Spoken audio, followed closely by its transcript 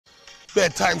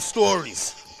Bedtime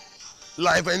stories,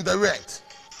 live and direct.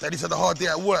 Daddy's had a hard day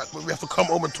at work, but we have to come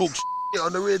home and talk shit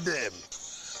on the rhythm.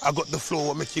 I got the floor,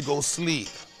 what make you go sleep?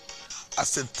 I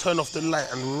said turn off the light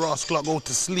and rascal go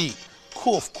to sleep.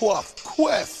 Cough, quaff,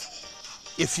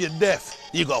 quaff. If you're deaf,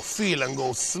 you gotta feel and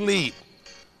go sleep.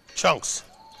 Chunkz.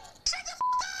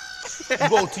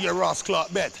 Go to your rascal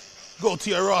bed. Go to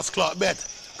your rascal bed.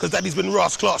 Cause daddy's been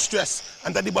rascal stressed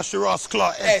and daddy bust your rascal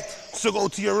head. So go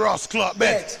to your rascal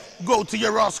bed. Go to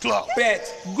your rascal bed.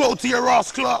 Go to your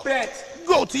rascal bed.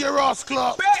 Go to your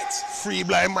rascal bed. Free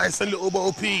blind mice and little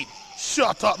Bo Pete.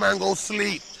 Shut up man, go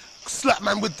sleep. Slap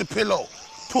man with the pillow.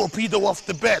 Torpedo off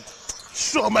the bed.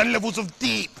 Show man levels of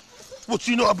deep. What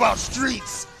you know about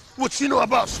streets? What you know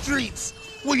about streets?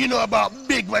 What you know about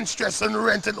big man stress and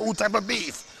rent and all type of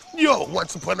beef? Yo,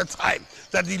 once upon a time,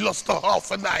 daddy lost a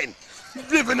 $9.5.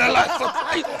 Living a life for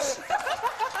pipes.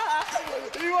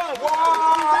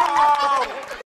 Wow!